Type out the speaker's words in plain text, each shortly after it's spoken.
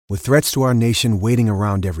With threats to our nation waiting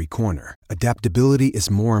around every corner, adaptability is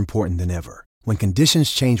more important than ever. When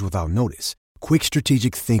conditions change without notice, quick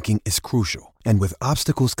strategic thinking is crucial. And with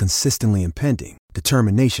obstacles consistently impending,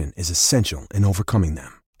 determination is essential in overcoming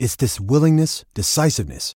them. It's this willingness,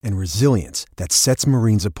 decisiveness, and resilience that sets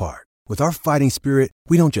Marines apart. With our fighting spirit,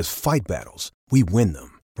 we don't just fight battles, we win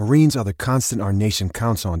them. Marines are the constant our nation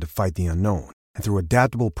counts on to fight the unknown. And through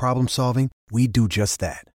adaptable problem solving, we do just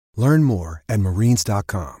that. Learn more at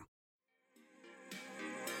marines.com.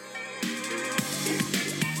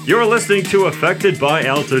 You're listening to Affected by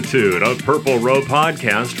Altitude, a Purple Row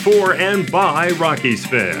podcast for and by Rockies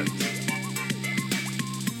fans.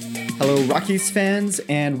 Hello, Rockies fans,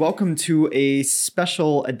 and welcome to a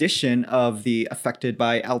special edition of the Affected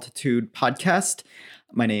by Altitude podcast.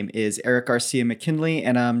 My name is Eric Garcia McKinley,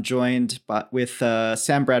 and I'm joined with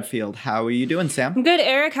Sam Bradfield. How are you doing, Sam? I'm good,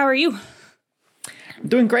 Eric. How are you? I'm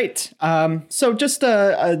doing great. So just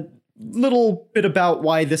a little bit about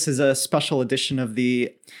why this is a special edition of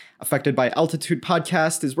the Affected by Altitude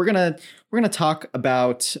podcast is we're gonna talk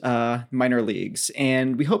about minor leagues,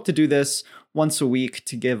 and we hope to do this once a week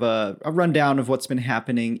to give a rundown of what's been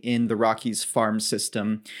happening in the Rockies farm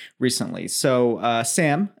system recently. So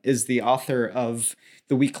Sam is the author of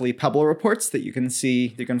the weekly Pebble reports that you can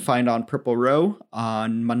find on Purple Row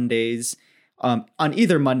on Mondays, on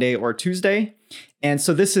either Monday or Tuesday. And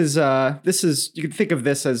so this is you can think of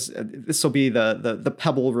this as this will be the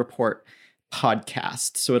Pebble report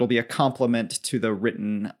podcast. So it'll be a complement to the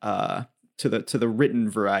written to the written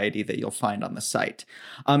variety that you'll find on the site.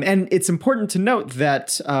 And it's important to note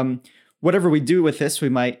that whatever we do with this, we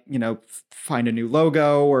might, find a new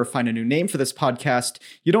logo or find a new name for this podcast.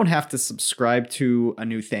 You don't have to subscribe to a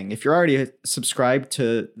new thing. If you're already subscribed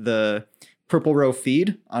to the Purple Row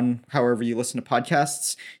feed on however you listen to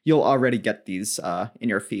podcasts, you'll already get these in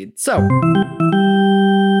your feed. So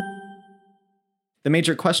the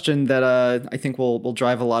major question that I think will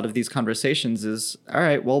drive a lot of these conversations is, all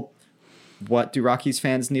right, well, what do Rockies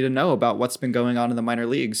fans need to know about what's been going on in the minor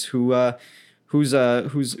leagues? Who's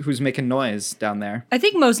making noise down there? I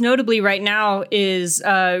think most notably right now is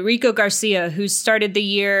Rico Garcia, who started the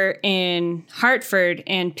year in Hartford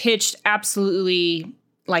and pitched absolutely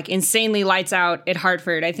insanely lights out at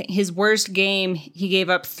Hartford. I think his worst game, he gave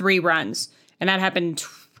up 3 runs, and that happened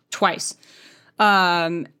twice.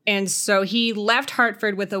 And so he left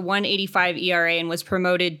Hartford with a 1.85 ERA and was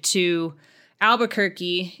promoted to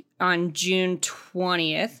Albuquerque on June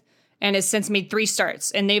 20th and has since made 3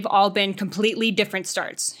 starts, and they've all been completely different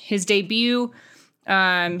starts. His debut,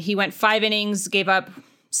 he went 5 innings, gave up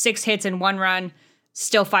 6 hits and 1 run,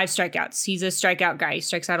 still 5 strikeouts. He's a strikeout guy. He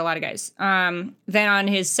strikes out a lot of guys. Then on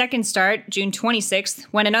his second start, June 26th,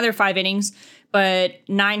 went another 5 innings, but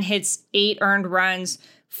 9 hits, 8 earned runs,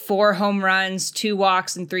 4 home runs, 2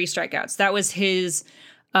 walks, and 3 strikeouts. That was his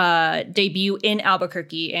debut in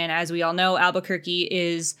Albuquerque. And as we all know, Albuquerque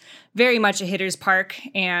is very much a hitter's park.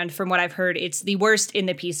 And from what I've heard, it's the worst in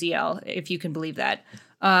the PCL, if you can believe that.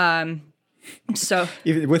 So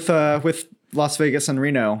even with Las Vegas and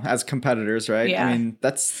Reno as competitors, right? Yeah.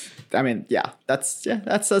 That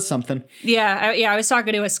says something. I was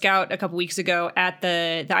talking to a scout a couple weeks ago at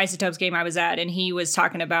the Isotopes game I was at, and he was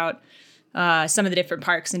talking about some of the different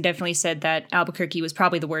parks and definitely said that Albuquerque was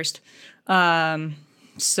probably the worst. And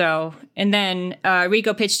then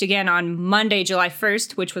Rico pitched again on Monday, July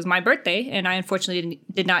 1st, which was my birthday, and I unfortunately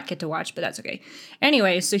did not get to watch, but that's okay.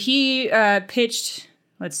 Anyway, so he pitched,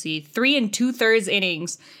 3 2/3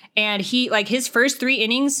 innings, and his first 3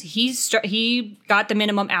 innings, he got the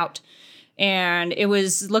minimum out, and it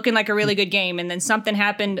was looking like a really good game. And then something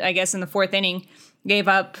happened, I guess, in the 4th inning, gave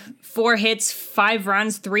up 4 hits, 5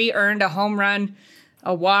 runs, 3 earned, a home run,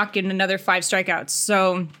 a walk, and another 5 strikeouts.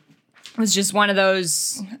 So it was just one of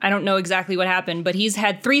those, I don't know exactly what happened, but he's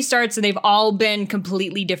had 3 starts and they've all been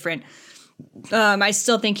completely different. I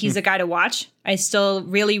still think he's a guy to watch. I still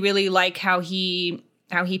really, really like how he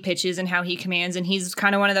pitches and how he commands. And he's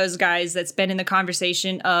kind of one of those guys that's been in the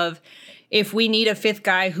conversation of if we need a 5th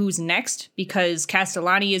guy, who's next? Because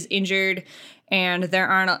Castellani is injured and there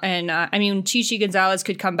aren't, Chichi Gonzalez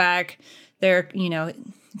could come back.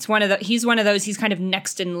 He's one of those, he's kind of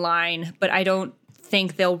next in line, but I don't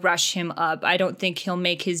think they'll rush him up. I don't think he'll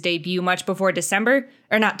make his debut much before September,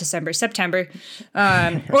 or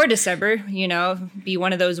December, be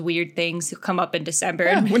one of those weird things. He'll come up in December.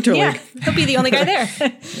 Yeah, Winter League. He'll be the only guy there.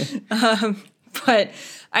 But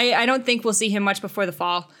I don't think we'll see him much before the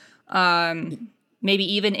fall.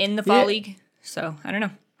 Maybe even in the fall league. So I don't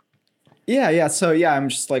know. Yeah. So I'm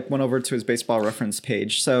just went over to his baseball reference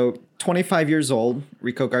page. So 25 years old,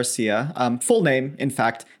 Rico Garcia, full name, in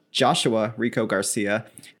fact, Joshua Rico Garcia,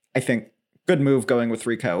 I think good move going with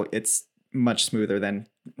Rico. It's much smoother than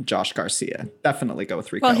Josh Garcia. Definitely go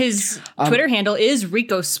with Rico. Well, his Twitter handle is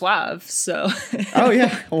Rico Suave, so. Oh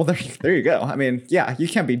yeah, well there you go. I mean, yeah, you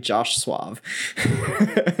can't be Josh Suave.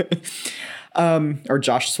 Or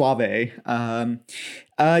Josh Suave.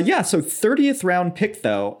 Yeah, so 30th round pick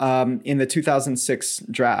though, in the 2006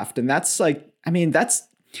 draft. And that's like, I mean, that's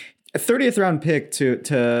a 30th round pick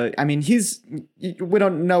to I mean, we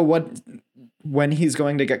don't know when he's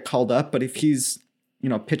going to get called up, but if he's,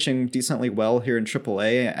 pitching decently well here in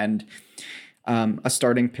AAA and a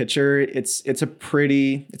starting pitcher, it's a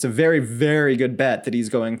very, very good bet that he's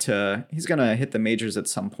gonna hit the majors at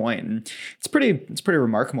some point. And it's pretty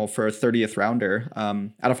remarkable for a 30th rounder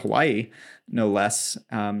out of Hawaii, no less.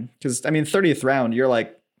 Because I mean, 30th round, you're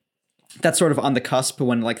like, that's sort of on the cusp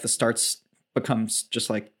when like the starts becomes just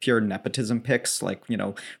like pure nepotism picks. Like, we're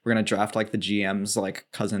going to draft like the GM's like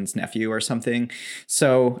cousin's nephew or something.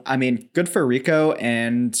 So, I mean, good for Rico.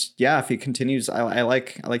 And yeah, if he continues, I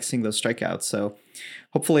like seeing those strikeouts. So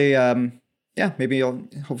hopefully,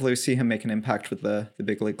 hopefully we see him make an impact with the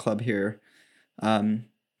big league club here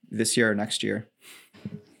this year or next year.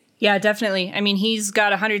 Yeah, definitely. I mean, he's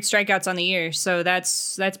got 100 strikeouts on the year. So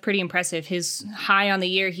that's pretty impressive. His high on the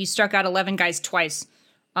year, he struck out 11 guys twice.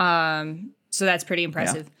 So that's pretty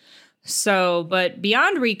impressive. Yeah. So, but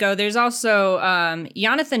beyond Rico, there's also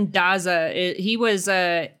Jonathan Daza. He was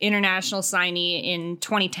an international signee in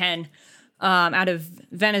 2010 out of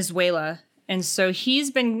Venezuela. And so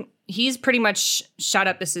he's pretty much shot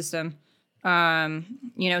up the system.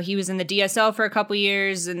 He was in the DSL for a couple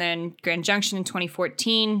years and then Grand Junction in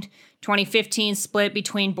 2014, 2015 split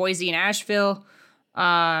between Boise and Asheville.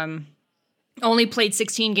 Only played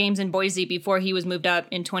 16 games in Boise before he was moved up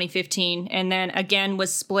in 2015. And then again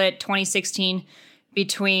was split 2016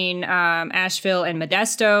 between Asheville and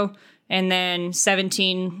Modesto. And then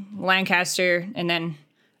 17 Lancaster and then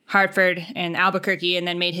Hartford and Albuquerque. And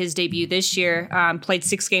then made his debut this year. Played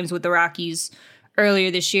 6 games with the Rockies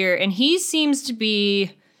earlier this year. And he seems to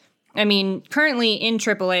be, I mean, currently in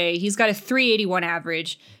AAA, he's got a 381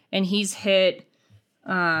 average. And he's hit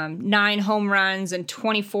 9 home runs and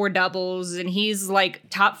 24 doubles, and he's like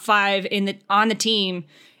top 5 on the team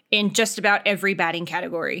in just about every batting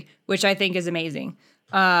category, which I think is amazing.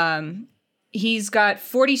 He's got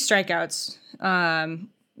 40 strikeouts,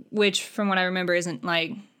 which from what I remember isn't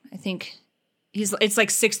like, I think it's like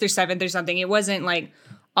 6th or 7th or something. It wasn't like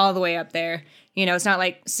all the way up there. It's not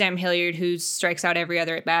like Sam Hilliard who strikes out every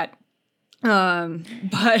other at bat. But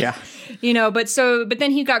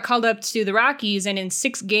then he got called up to the Rockies, and in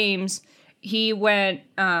 6 games he went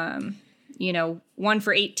 1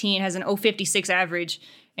 for 18, has an 0.56 average,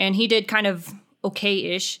 and he did kind of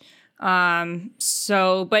okay-ish.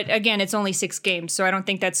 But again, it's only 6 games, so I don't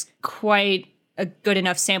think that's quite a good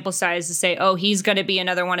enough sample size to say, oh, he's going to be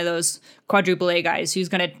another one of those quadruple A guys who's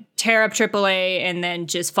going to tear up triple A and then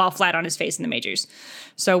just fall flat on his face in the majors.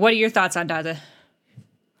 So what are your thoughts on Daza?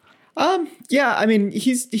 Yeah, I mean,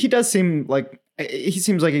 he seems like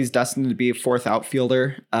he's destined to be a 4th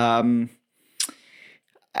outfielder. I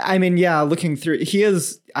mean, yeah, looking through, he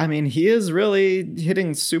is really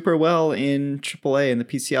hitting super well in AAA and the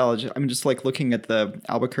PCL. I'm just like looking at the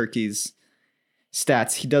Albuquerque's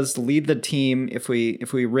stats. He does lead the team if we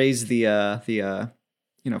raise the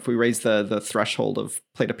threshold of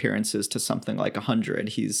plate appearances to something like 100.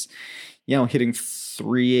 He's hitting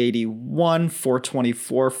 381,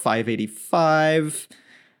 424, 585.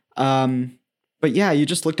 But yeah, you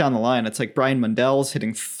just look down the line. It's like Brian Mundell's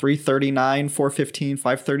hitting 339, 415,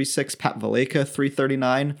 536. Pat Valleca,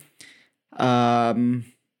 339.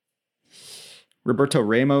 Roberto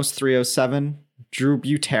Ramos, 307. Drew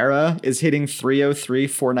Butera is hitting 303,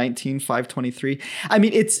 419, 523.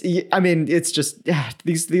 It's just, yeah,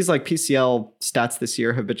 these like PCL stats this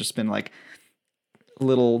year have just been like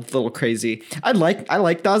little crazy. I like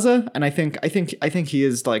Daza, and I think he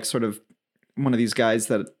is like sort of one of these guys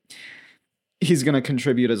that he's going to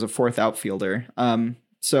contribute as a 4th outfielder.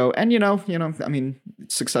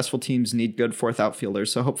 Successful teams need good 4th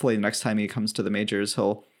outfielders. So hopefully the next time he comes to the majors,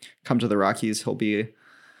 he'll come to the Rockies. He'll be,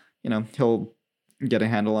 he'll get a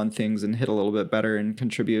handle on things and hit a little bit better and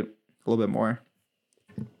contribute a little bit more.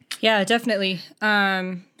 Yeah, definitely.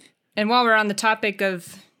 And while we're on the topic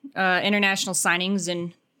of international signings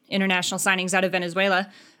out of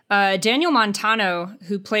Venezuela, Daniel Montano,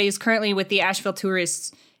 who plays currently with the Asheville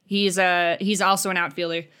Tourists, he's also an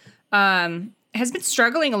outfielder, has been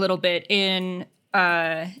struggling a little bit in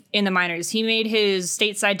the minors. He made his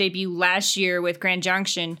stateside debut last year with Grand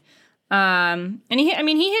Junction, and he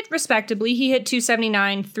hit respectably. He hit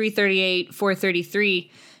 279, 338,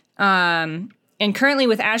 433, and And currently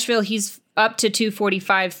with Asheville, he's up to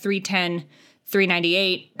 245, 310,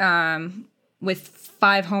 398, with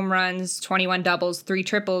 5 home runs, 21 doubles, 3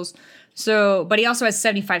 triples. So, but he also has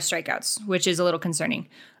 75 strikeouts, which is a little concerning.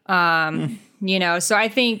 You know, so I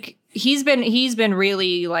think he's been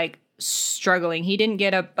really like struggling. He didn't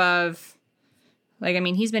get above, like, I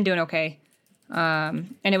mean, he's been doing okay.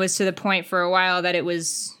 And it was to the point for a while that it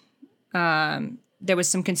was, there was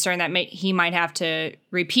some concern that he might have to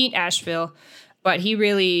repeat Asheville, but he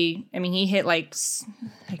really, I mean, he hit like,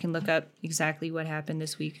 I can look up exactly what happened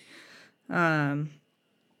this week. Well,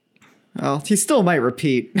 he still might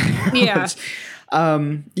repeat. Yeah.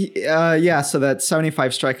 Yeah, so that's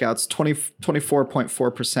 75 strikeouts,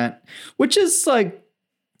 24.4%, which is like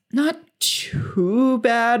not too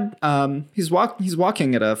bad. He's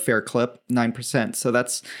walking at a fair clip, 9%, so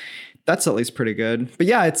that's at least pretty good. But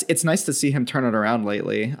yeah, it's nice to see him turn it around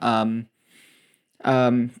lately.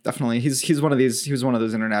 Definitely. He was one of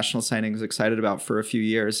those international signings excited about for a few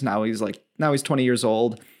years. Now he's 20 years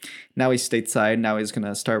old. Now he's stateside. Now he's going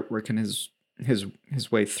to start working his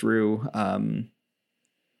way through.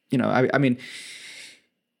 You know, I mean,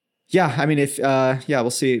 yeah, I mean, if, yeah,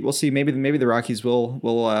 we'll see. Maybe the Rockies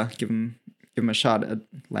will give him a shot at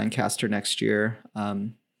Lancaster next year.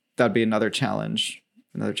 That'd be another challenge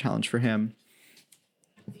for him.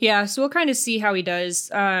 Yeah. So we'll kind of see how he does.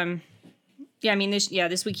 Yeah. I mean,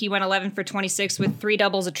 this week he went 11 for 26 with 3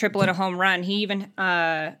 doubles, a triple, and a home run. He even,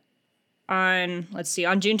 on June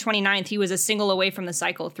 29th, he was a single away from the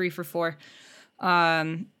cycle, 3 for 4.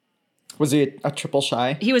 Was he a triple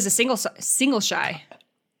shy? He was a single shy.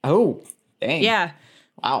 Oh, dang. Yeah.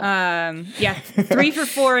 Wow. Yeah, 3 for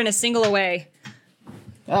 4 and a single away.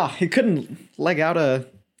 Oh, he couldn't leg out a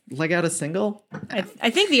single?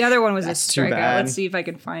 I think the other one was That's a too strikeout. bad. Let's see if I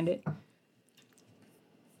can find it.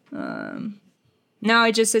 No,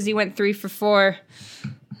 it just says he went 3 for 4.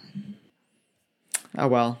 Oh,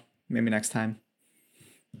 well, maybe next time.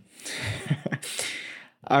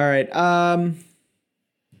 All right.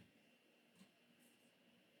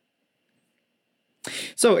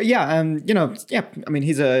 So yeah, you know, yeah, I mean,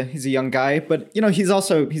 he's a young guy, but you know,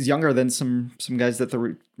 he's younger than some guys that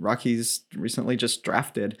the Rockies recently just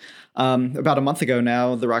drafted. About a month ago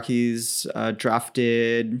now, the Rockies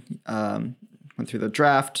drafted, went through the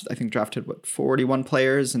draft. I think drafted 41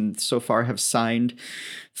 players, and so far have signed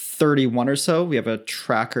 31 or so. We have a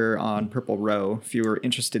tracker on Purple Row if you were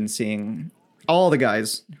interested in seeing all the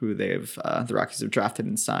guys who the Rockies have drafted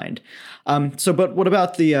and signed. But what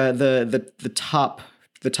about the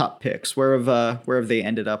top picks? Where have they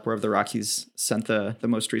ended up? Where have the Rockies sent the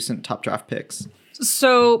most recent top draft picks?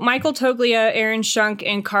 So Michael Toglia, Aaron Schunk,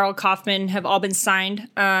 and Carl Kaufman have all been signed.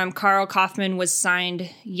 Carl Kaufman was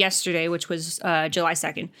signed yesterday, which was July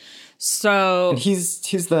 2nd. So and he's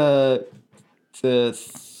the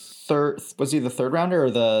third. Was he the third rounder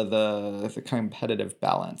or the competitive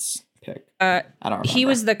balance pick? I don't remember. He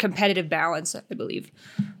was the competitive balance, I believe.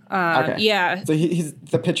 Okay. Yeah. So he's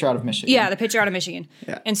the pitcher out of Michigan. Yeah, the pitcher out of Michigan.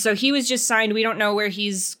 Yeah. And so he was just signed. We don't know where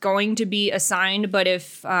he's going to be assigned, but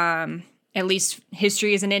if at least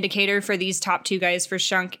history is an indicator for these top 2 guys, for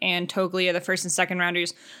Schunk and Toglia, the first and second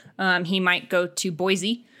rounders, he might go to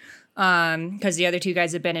Boise because the other 2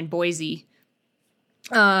 guys have been in Boise.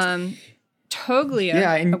 Toglia.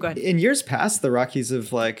 Yeah, in years past, the Rockies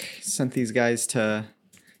have sent these guys to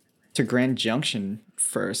Grand Junction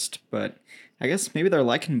first, but I guess maybe they're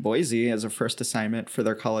liking Boise as a first assignment for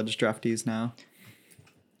their college draftees now.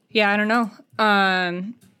 Yeah, I don't know.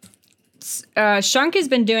 Schunk has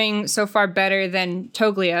been doing so far better than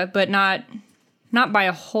Toglia, but not by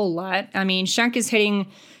a whole lot. I mean, Schunk is hitting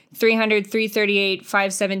 300, 338,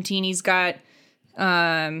 517. He's got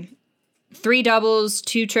 3 doubles,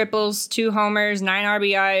 2 triples, 2 homers, 9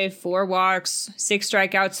 RBI, 4 walks, 6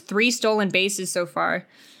 strikeouts, 3 stolen bases so far.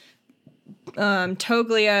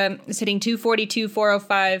 Toglia is hitting 242,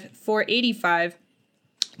 405, 485,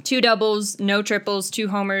 2 doubles, no triples, 2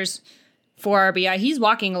 homers, 4 RBI. He's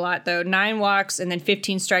walking a lot though, 9 walks and then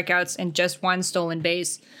 15 strikeouts and just 1 stolen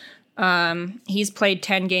base. He's played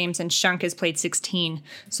 10 games and Schunk has played 16.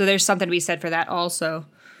 So there's something to be said for that also.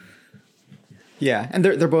 Yeah, and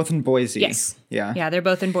they're both in Boise. Yes. Yeah. Yeah, they're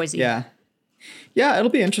both in Boise. Yeah. Yeah, it'll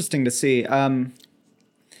be interesting to see.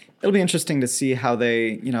 It'll be interesting to see how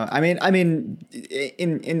they, you know, I mean,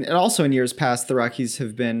 and also in years past, the Rockies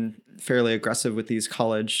have been fairly aggressive with these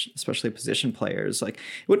college, especially position players. Like,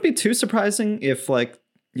 it wouldn't be too surprising if,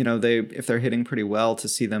 you know, if they're hitting pretty well, to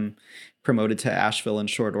see them promoted to Asheville in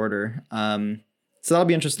short order. So that'll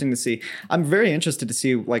be interesting to see. I'm very interested to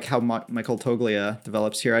see how Michael Toglia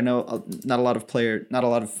develops here. I know not a lot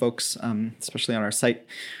of folks, especially on our site,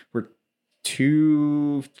 were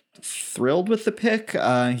too thrilled with the pick.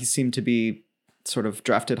 He seemed to be sort of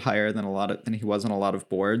drafted higher than than he was on a lot of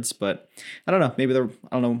boards, but I don't know. Maybe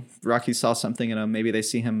Rockies saw something in him. Maybe they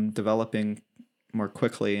see him developing more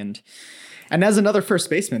quickly, and as another first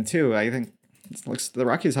baseman too. I think the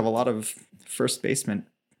Rockies have a lot of first baseman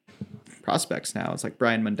prospects now. It's like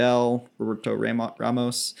Brian Mundell, Roberto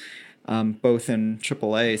Ramos, both in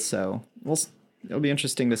AAA. So it'll be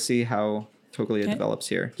interesting to see how Toglia develops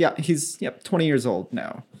here. Yeah, he's 20 years old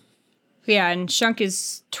now. Yeah, and Shunk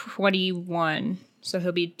is 21, so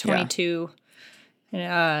he'll be 22 in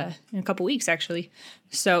a couple weeks, actually.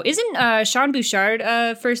 So isn't Sean Bouchard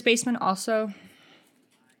a first baseman also?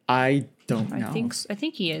 I don't know. I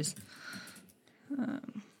think he is.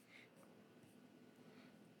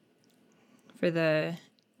 For the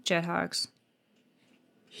Jethawks.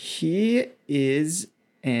 He is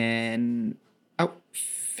an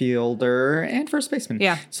outfielder and first baseman.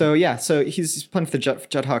 Yeah. So he's playing for the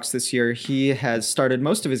Jethawks this year. He has started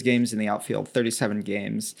most of his games in the outfield, 37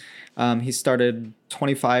 games. He started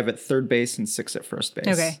 25 at third base and 6 at first base.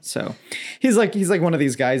 Okay. So he's like one of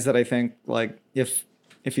these guys that I think like if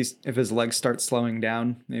his legs start slowing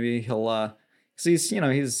down, maybe he'll because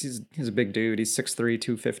he's a big dude. He's 6'3",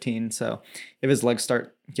 215. So if his legs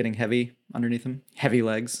start getting heavy underneath him, heavy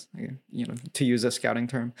legs, to use a scouting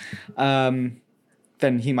term,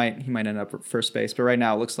 then he might end up at first base. But right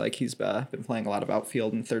now it looks like he's been playing a lot of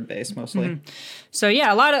outfield and third base mostly. Mm-hmm. So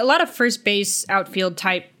yeah, a lot of first base outfield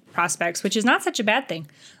type prospects, which is not such a bad thing,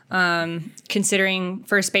 considering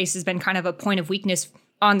first base has been kind of a point of weakness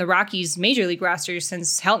on the Rockies major league roster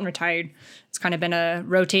since Helton retired. It's kind of been a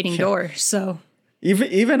rotating door. So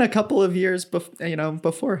even a couple of years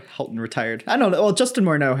before Helton retired. I don't know. Well, Justin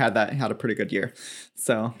Morneau had a pretty good year.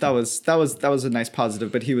 So that was a nice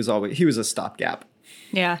positive, but he was a stopgap.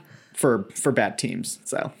 Yeah. For bad teams.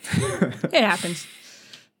 So it happens.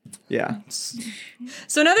 Yeah.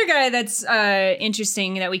 So another guy that's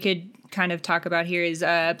interesting that we could kind of talk about here is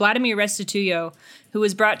Vladimir Restituyo, who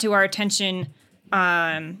was brought to our attention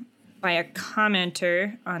by a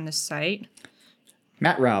commenter on the site.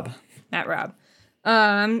 Matt Robb.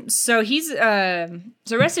 So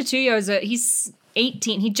Restituyo he's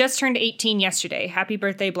 18. He just turned 18 yesterday. Happy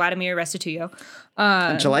birthday, Vladimir Restituyo.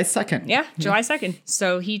 July 2nd. Yeah, July 2nd.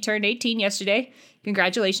 So he turned 18 yesterday.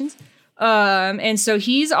 Congratulations. And so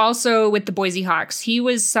he's also with the Boise Hawks. He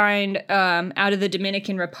was signed out of the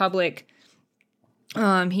Dominican Republic.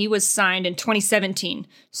 He was signed in 2017.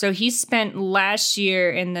 So he spent last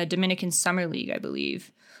year in the Dominican Summer League, I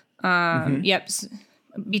believe. Yep.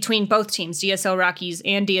 Between both teams, DSL Rockies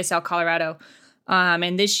and DSL Colorado.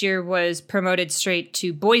 And this year was promoted straight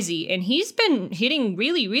to Boise. And he's been hitting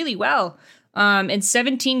really, really well. In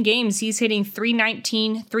 17 games, he's hitting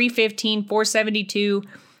 319, 315, 472,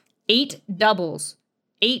 8 doubles,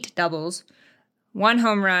 1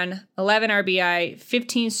 home run, 11 RBI,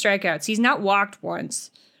 15 strikeouts. He's not walked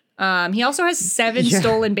once. He also has 7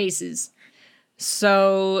 stolen bases.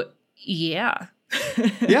 So, yeah.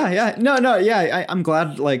 Yeah. No. Yeah. I'm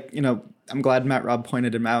glad, I'm glad Matt Robb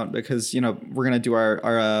pointed him out because, we're going to do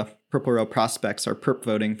our Purple Row prospects, our perp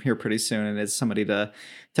voting here pretty soon. And it's somebody to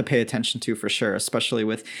pay attention to for sure, especially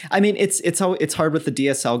with, it's hard with the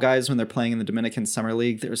DSL guys when they're playing in the Dominican Summer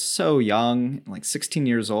League. They're so young, like 16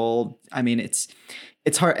 years old.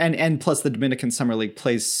 It's hard. And plus the Dominican Summer League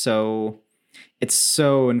plays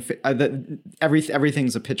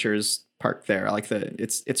everything's a pitcher's park there. Like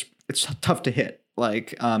it's tough to hit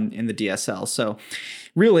in the DSL. So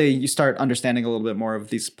really you start understanding a little bit more of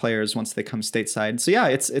these players once they come stateside. So yeah,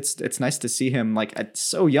 it's nice to see him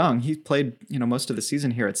so young. He played, most of the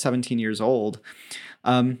season here at 17 years old.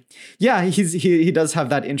 He does have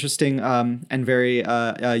that interesting and very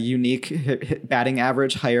unique batting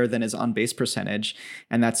average, higher than his on base percentage,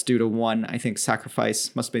 and that's due to one, I think, sacrifice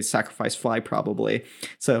fly probably.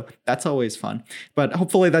 So that's always fun, but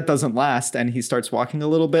hopefully that doesn't last and he starts walking a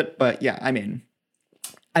little bit. But yeah, I mean,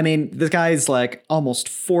 this guy's like almost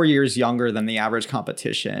 4 years younger than the average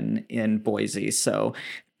competition in Boise, so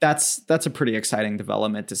that's a pretty exciting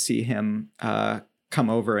development to see him come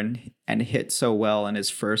over and hit so well in his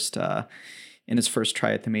first try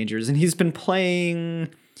at the majors. And he's been playing,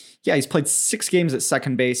 he's played 6 games at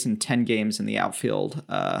second base and 10 games in the outfield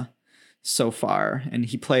so far. And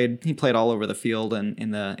he played all over the field and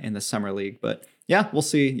in the summer league. But yeah, we'll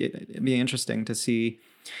see. It'd be interesting to see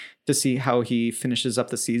how he finishes up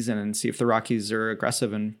the season and see if the Rockies are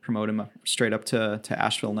aggressive and promote him straight up to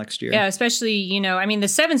Asheville next year. Yeah, especially, the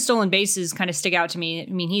 7 stolen bases kind of stick out to me. I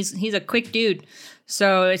mean, he's a quick dude.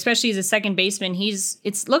 So especially as a second baseman,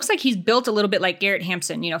 looks like he's built a little bit like Garrett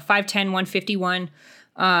Hampson, 5'10", 151.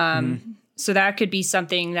 So that could be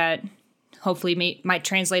something that hopefully might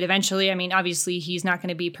translate eventually. I mean, obviously he's not going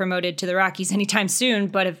to be promoted to the Rockies anytime soon,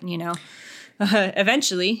 but if,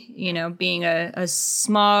 eventually, being a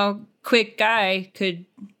small, quick guy could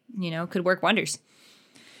work wonders.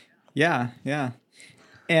 Yeah. Yeah.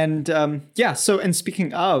 And so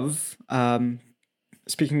speaking of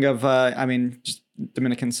just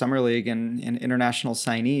Dominican Summer League and international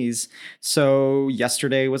signees. So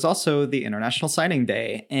yesterday was also the International Signing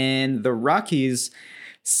Day, and the Rockies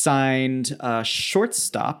signed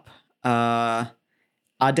shortstop Adael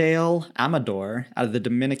Amador out of the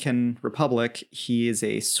Dominican Republic. He is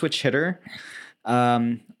a switch hitter.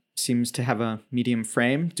 Seems to have a medium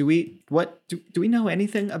frame. Do we know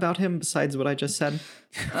anything about him besides what I just said?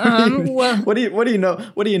 What do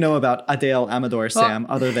you know about Adael Amador, Sam,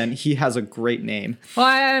 other than he has a great name?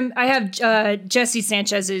 Well, I have Jesse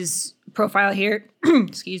Sanchez's profile here.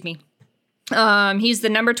 Excuse me. He's the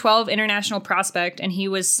number 12 international prospect, and he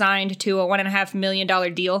was signed to a $1.5 million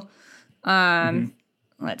deal.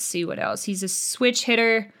 Let's see what else. He's a switch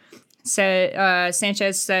hitter.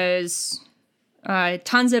 Sanchez says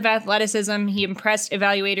tons of athleticism. He impressed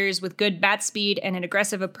evaluators with good bat speed and an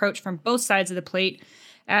aggressive approach from both sides of the plate.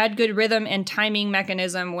 Add good rhythm and timing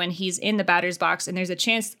mechanism when he's in the batter's box, and there's a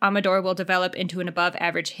chance Amador will develop into an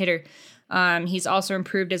above-average hitter. He's also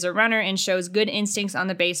improved as a runner and shows good instincts on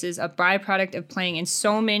the bases, a byproduct of playing in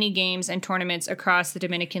so many games and tournaments across the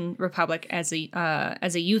Dominican Republic as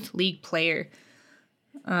a youth league player.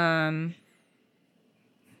 So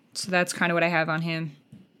that's kind of what I have on him.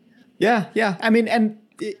 Yeah. I mean, and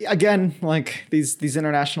again, like these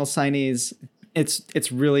international signees,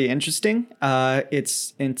 it's really interesting.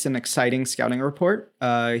 It's an exciting scouting report.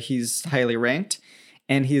 He's highly ranked,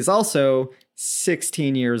 and he's also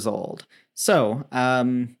 16 years old. So, I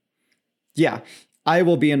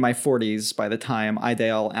will be in my 40s by the time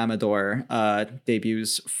Adael Amador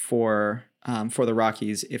debuts for the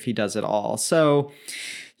Rockies, if he does it all. So,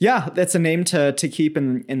 yeah, that's a name to keep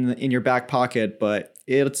in your back pocket, but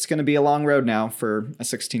it's going to be a long road now for a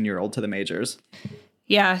 16-year-old to the majors.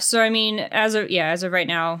 Yeah, so I mean, as of right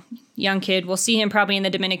now, young kid. We'll see him probably in the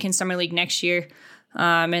Dominican Summer League next year,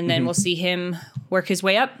 and then we'll see him work his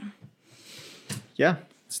way up. Yeah,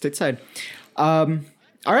 stateside. All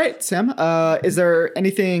right, Sam. Is there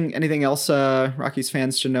anything else Rockies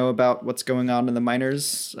fans should know about what's going on in the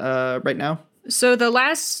minors right now? So the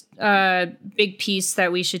last big piece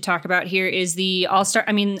that we should talk about here is the All-Star.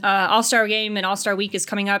 All-Star game and All-Star week is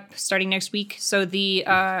coming up starting next week. So the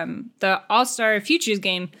All-Star Futures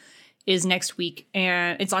game is next week,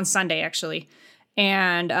 and it's on Sunday actually.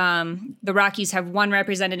 And the Rockies have one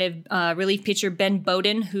representative, relief pitcher Ben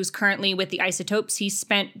Bowden, who's currently with the Isotopes. He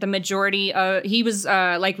spent the majority he was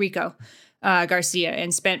like Rico Garcia,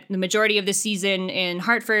 and spent the majority of the season in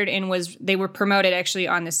Hartford, and they were promoted actually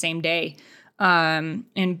on the same day.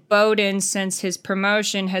 And Bowden, since his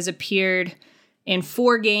promotion, has appeared in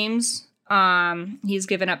 4 games. He's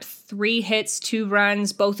given up 3 hits, 2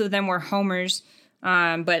 runs. Both of them were homers,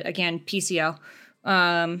 but again, PCL.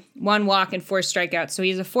 1 walk and 4 strikeouts. So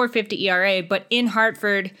he has a 4.50 ERA, but in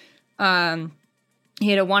Hartford, he had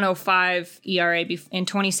a 1.05 ERA in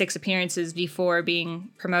 26 appearances before being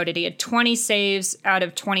promoted. He had 20 saves out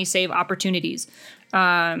of 20 save opportunities.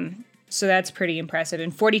 So that's pretty impressive,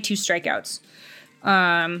 and 42 strikeouts.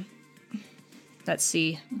 Let's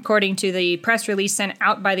see. According to the press release sent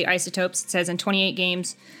out by the Isotopes, it says in 28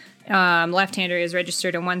 games, left-hander is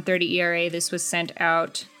registered a 1.30 ERA. This was sent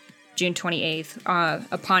out June 28th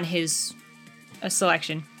upon his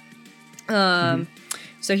selection.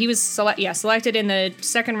 So he was selected in the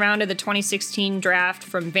second round of the 2016 draft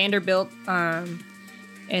from Vanderbilt.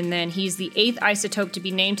 And then he's the 8th Isotope to be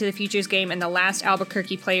named to the Futures game, and the last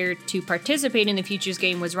Albuquerque player to participate in the Futures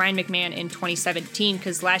game was Ryan McMahon in 2017,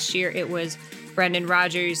 because last year it was Brendan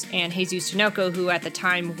Rodgers and Jesus Tinoco, who at the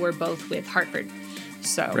time were both with Hartford.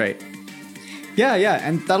 So right. Yeah,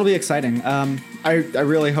 and that'll be exciting. I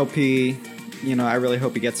really hope he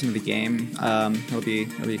gets into the game. He'll be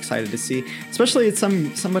excited to see, especially it's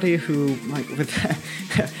somebody who, like, with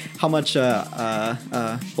how much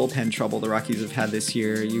bullpen trouble the Rockies have had this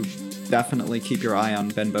year. You definitely keep your eye on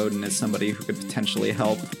Ben Bowden as somebody who could potentially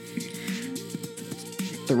help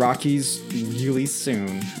the Rockies really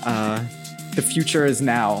soon. The future is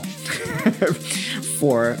now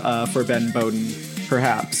for Ben Bowden,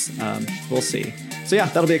 perhaps. We'll see. So yeah,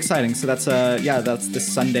 that'll be exciting. So that's this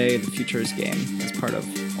Sunday, the Futures game as part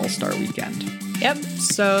of All-Star Weekend. Yep.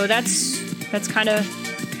 So that's kind of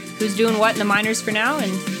who's doing what in the minors for now,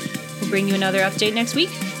 and we'll bring you another update next week.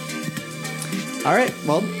 All right.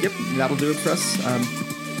 Well, yep, that'll do it for us.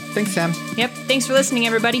 Thanks, Sam. Yep. Thanks for listening,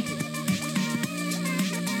 everybody.